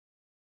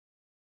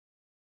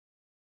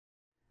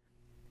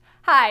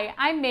Hi,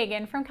 I'm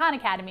Megan from Khan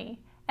Academy,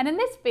 and in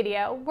this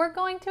video, we're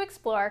going to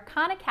explore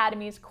Khan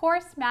Academy's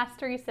Course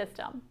Mastery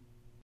System.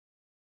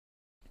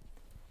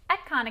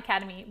 At Khan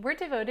Academy, we're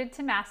devoted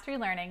to mastery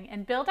learning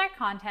and build our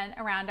content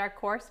around our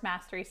Course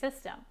Mastery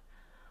System.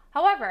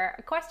 However,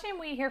 a question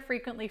we hear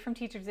frequently from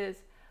teachers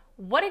is,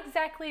 what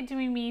exactly do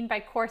we mean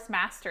by course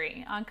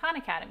mastery on Khan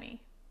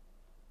Academy?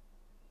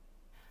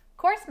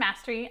 Course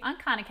Mastery on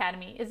Khan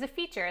Academy is a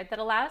feature that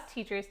allows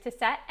teachers to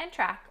set and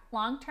track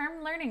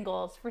long-term learning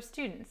goals for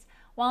students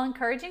while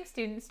encouraging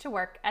students to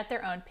work at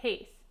their own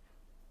pace.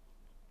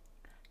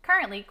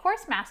 Currently,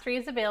 Course Mastery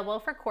is available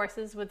for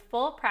courses with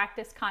full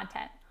practice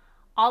content.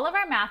 All of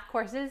our math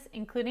courses,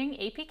 including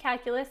AP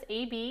Calculus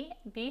AB,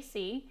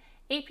 BC,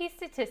 AP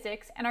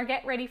Statistics, and our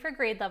Get Ready for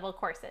Grade Level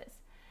courses,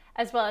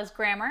 as well as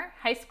Grammar,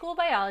 High School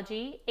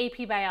Biology,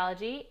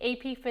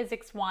 AP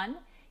Physics 1,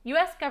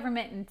 U.S.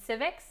 Government and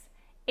Civics,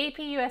 AP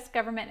U.S.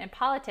 Government and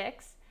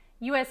Politics,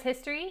 U.S.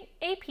 History,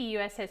 AP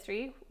U.S.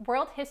 History,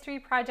 World History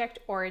Project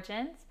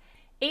Origins,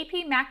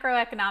 AP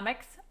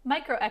Macroeconomics,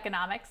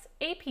 Microeconomics,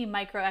 AP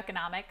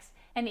Microeconomics,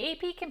 and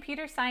AP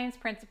Computer Science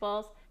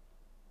Principles.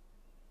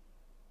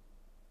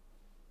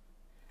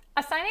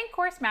 Assigning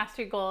course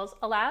mastery goals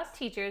allows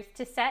teachers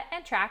to set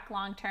and track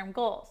long-term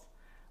goals.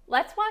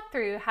 Let's walk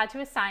through how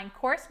to assign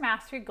course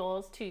mastery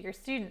goals to your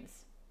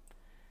students.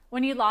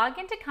 When you log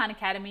into Khan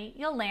Academy,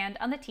 you'll land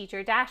on the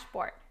teacher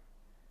dashboard.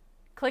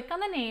 Click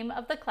on the name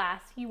of the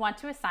class you want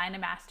to assign a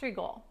mastery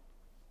goal.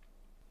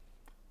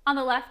 On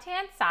the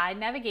left-hand side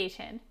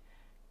navigation,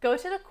 go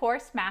to the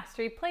Course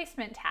Mastery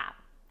Placement tab.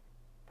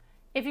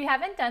 If you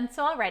haven't done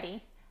so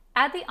already,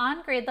 add the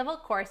on-grade level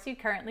course you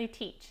currently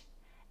teach.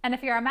 And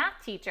if you're a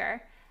math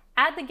teacher,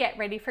 add the Get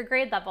Ready for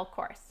Grade Level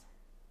course.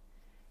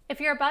 If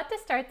you're about to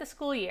start the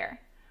school year,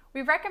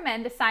 we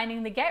recommend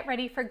assigning the Get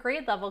Ready for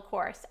Grade Level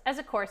course as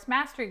a course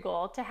mastery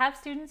goal to have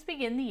students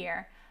begin the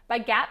year by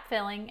gap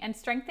filling and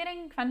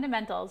strengthening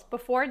fundamentals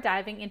before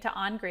diving into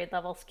on-grade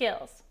level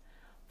skills.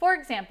 For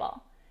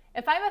example,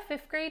 if I'm a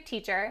 5th grade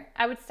teacher,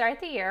 I would start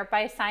the year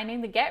by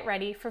assigning the Get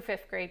Ready for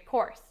 5th grade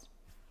course.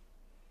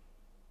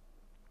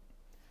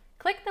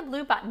 Click the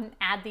blue button,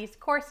 Add these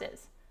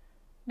courses.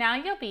 Now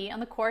you'll be on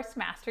the Course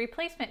Mastery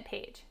Placement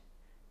page.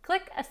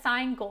 Click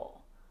Assign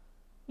Goal.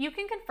 You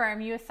can confirm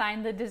you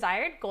assign the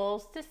desired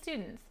goals to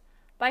students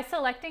by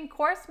selecting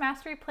Course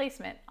Mastery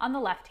Placement on the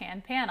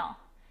left-hand panel.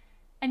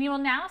 And you will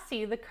now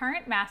see the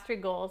current mastery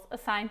goals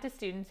assigned to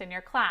students in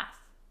your class.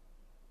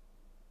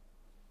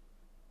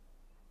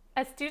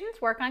 As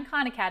students work on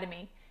Khan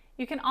Academy,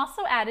 you can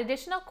also add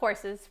additional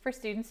courses for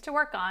students to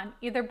work on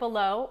either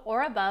below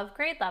or above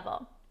grade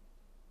level.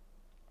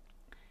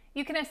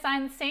 You can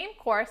assign the same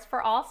course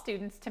for all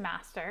students to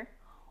master,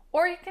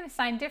 or you can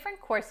assign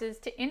different courses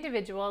to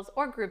individuals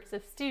or groups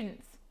of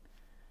students.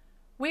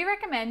 We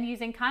recommend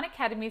using Khan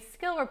Academy's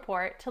Skill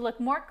Report to look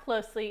more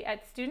closely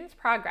at students'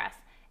 progress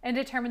and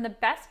determine the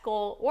best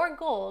goal or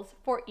goals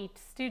for each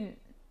student.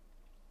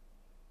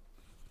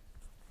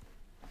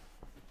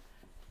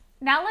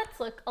 Now let's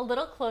look a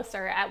little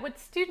closer at what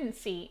students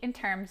see in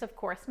terms of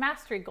course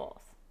mastery goals.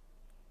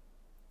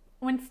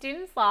 When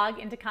students log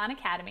into Khan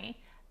Academy,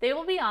 they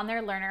will be on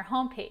their learner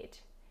homepage.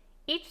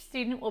 Each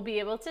student will be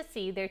able to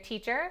see their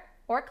teacher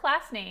or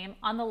class name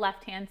on the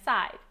left-hand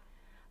side.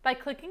 By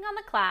clicking on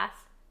the class,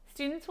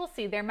 students will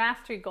see their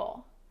mastery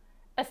goal.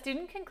 A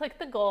student can click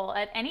the goal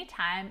at any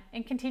time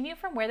and continue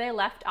from where they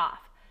left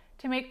off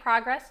to make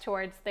progress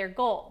towards their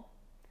goal.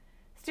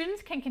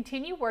 Students can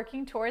continue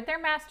working toward their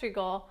mastery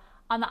goal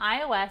on the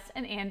iOS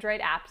and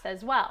Android apps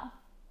as well.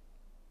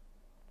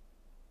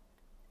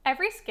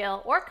 Every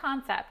skill or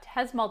concept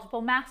has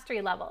multiple mastery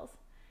levels,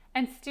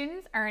 and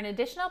students earn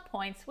additional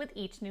points with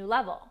each new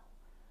level.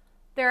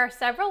 There are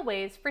several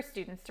ways for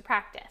students to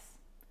practice.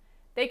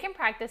 They can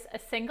practice a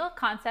single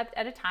concept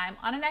at a time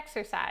on an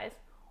exercise,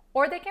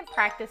 or they can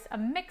practice a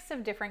mix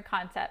of different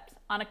concepts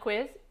on a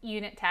quiz,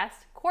 unit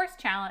test, course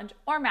challenge,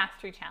 or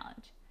mastery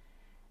challenge.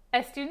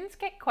 As students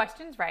get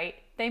questions right,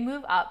 they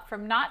move up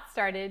from not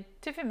started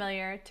to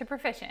familiar to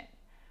proficient.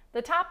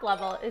 The top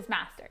level is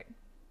mastered.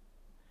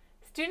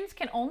 Students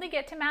can only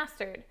get to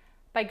mastered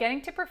by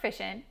getting to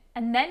proficient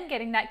and then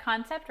getting that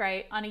concept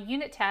right on a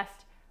unit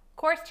test,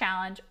 course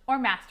challenge, or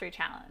mastery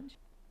challenge.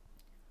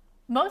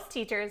 Most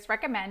teachers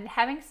recommend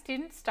having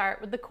students start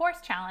with the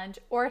course challenge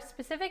or a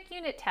specific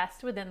unit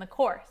test within the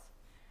course.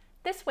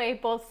 This way,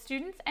 both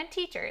students and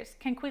teachers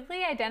can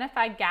quickly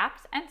identify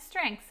gaps and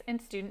strengths in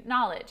student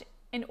knowledge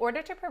in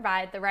order to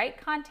provide the right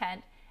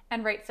content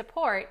and right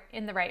support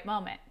in the right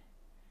moment.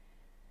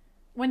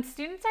 When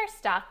students are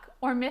stuck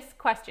or miss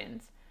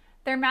questions,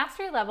 their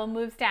mastery level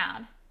moves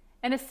down,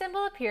 and a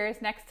symbol appears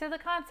next to the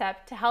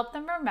concept to help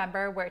them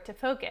remember where to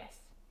focus.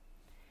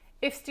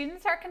 If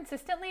students are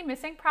consistently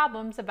missing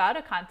problems about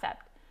a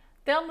concept,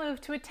 they'll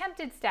move to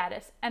attempted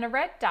status and a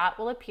red dot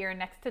will appear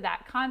next to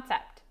that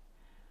concept.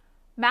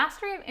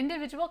 Mastery of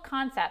individual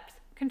concepts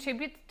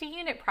contributes to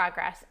unit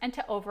progress and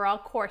to overall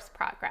course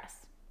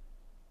progress.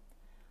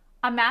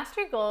 A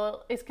mastery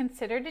goal is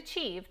considered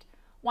achieved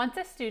once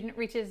a student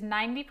reaches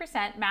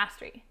 90%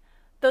 mastery,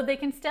 though they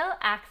can still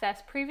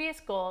access previous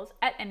goals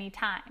at any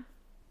time.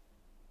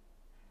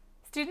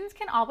 Students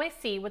can always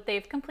see what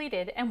they've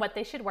completed and what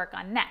they should work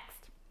on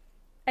next.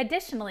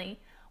 Additionally,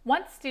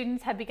 once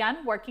students have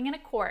begun working in a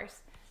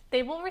course,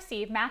 they will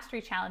receive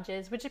mastery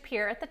challenges which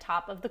appear at the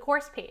top of the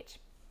course page.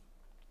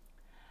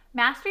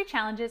 Mastery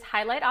challenges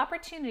highlight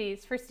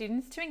opportunities for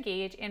students to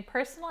engage in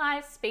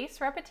personalized spaced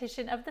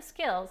repetition of the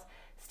skills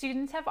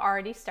students have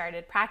already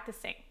started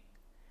practicing.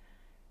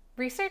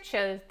 Research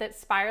shows that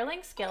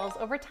spiraling skills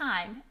over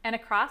time and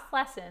across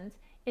lessons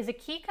is a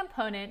key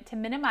component to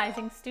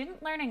minimizing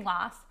student learning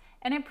loss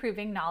and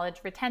improving knowledge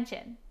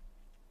retention.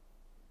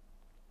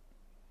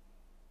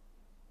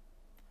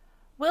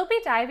 We'll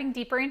be diving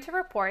deeper into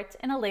reports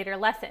in a later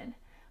lesson,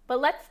 but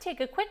let's take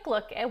a quick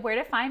look at where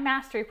to find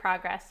mastery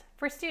progress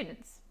for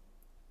students.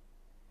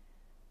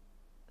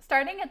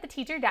 Starting at the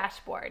teacher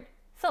dashboard,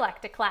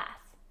 select a class.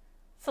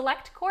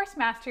 Select Course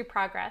Mastery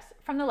Progress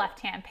from the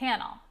left-hand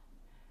panel.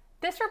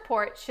 This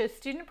report shows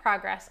student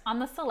progress on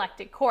the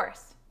selected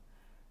course.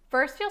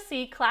 First, you'll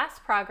see class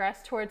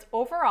progress towards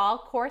overall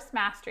course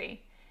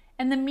mastery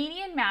and the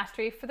median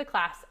mastery for the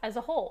class as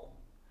a whole.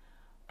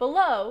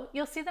 Below,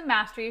 you'll see the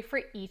mastery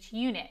for each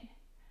unit.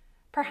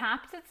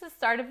 Perhaps it's the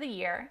start of the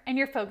year and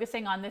you're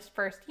focusing on this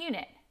first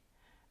unit.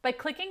 By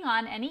clicking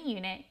on any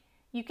unit,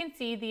 you can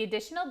see the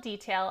additional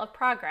detail of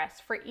progress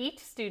for each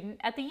student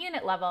at the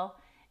unit level,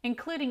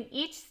 including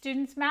each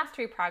student's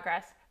mastery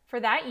progress for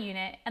that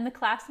unit and the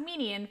class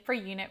median for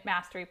unit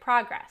mastery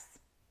progress.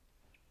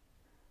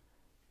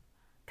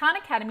 Khan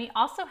Academy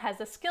also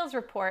has a skills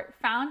report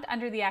found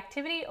under the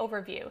activity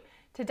overview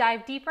to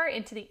dive deeper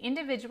into the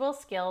individual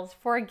skills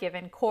for a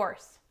given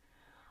course.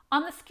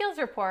 On the skills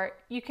report,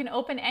 you can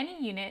open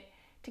any unit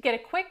to get a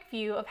quick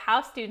view of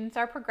how students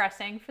are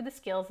progressing for the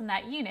skills in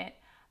that unit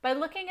by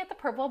looking at the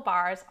purple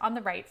bars on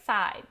the right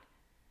side.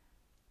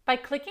 By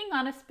clicking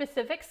on a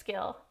specific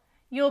skill,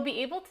 you'll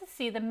be able to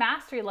see the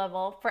mastery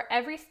level for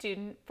every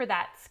student for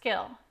that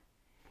skill.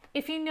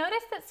 If you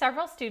notice that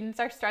several students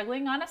are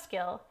struggling on a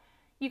skill,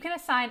 you can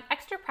assign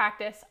extra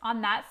practice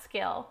on that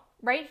skill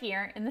right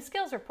here in the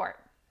skills report.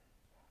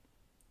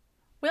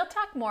 We'll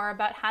talk more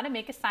about how to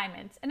make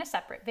assignments in a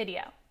separate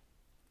video.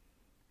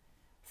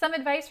 Some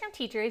advice from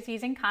teachers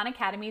using Khan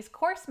Academy's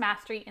course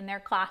mastery in their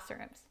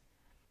classrooms.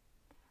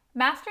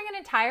 Mastering an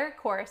entire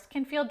course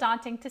can feel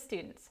daunting to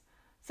students,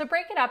 so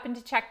break it up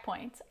into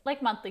checkpoints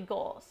like monthly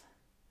goals.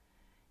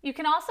 You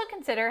can also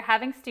consider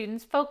having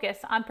students focus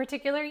on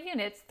particular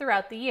units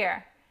throughout the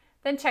year,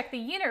 then check the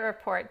unit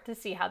report to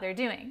see how they're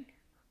doing.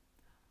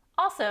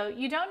 Also,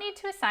 you don't need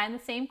to assign the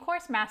same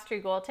course mastery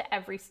goal to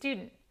every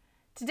student.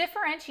 To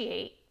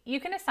differentiate, you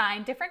can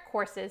assign different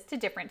courses to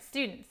different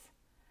students.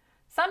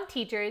 Some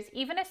teachers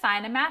even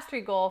assign a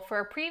mastery goal for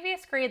a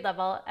previous grade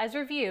level as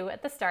review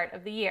at the start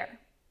of the year.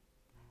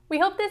 We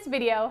hope this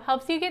video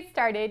helps you get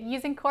started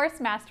using course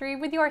mastery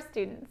with your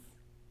students.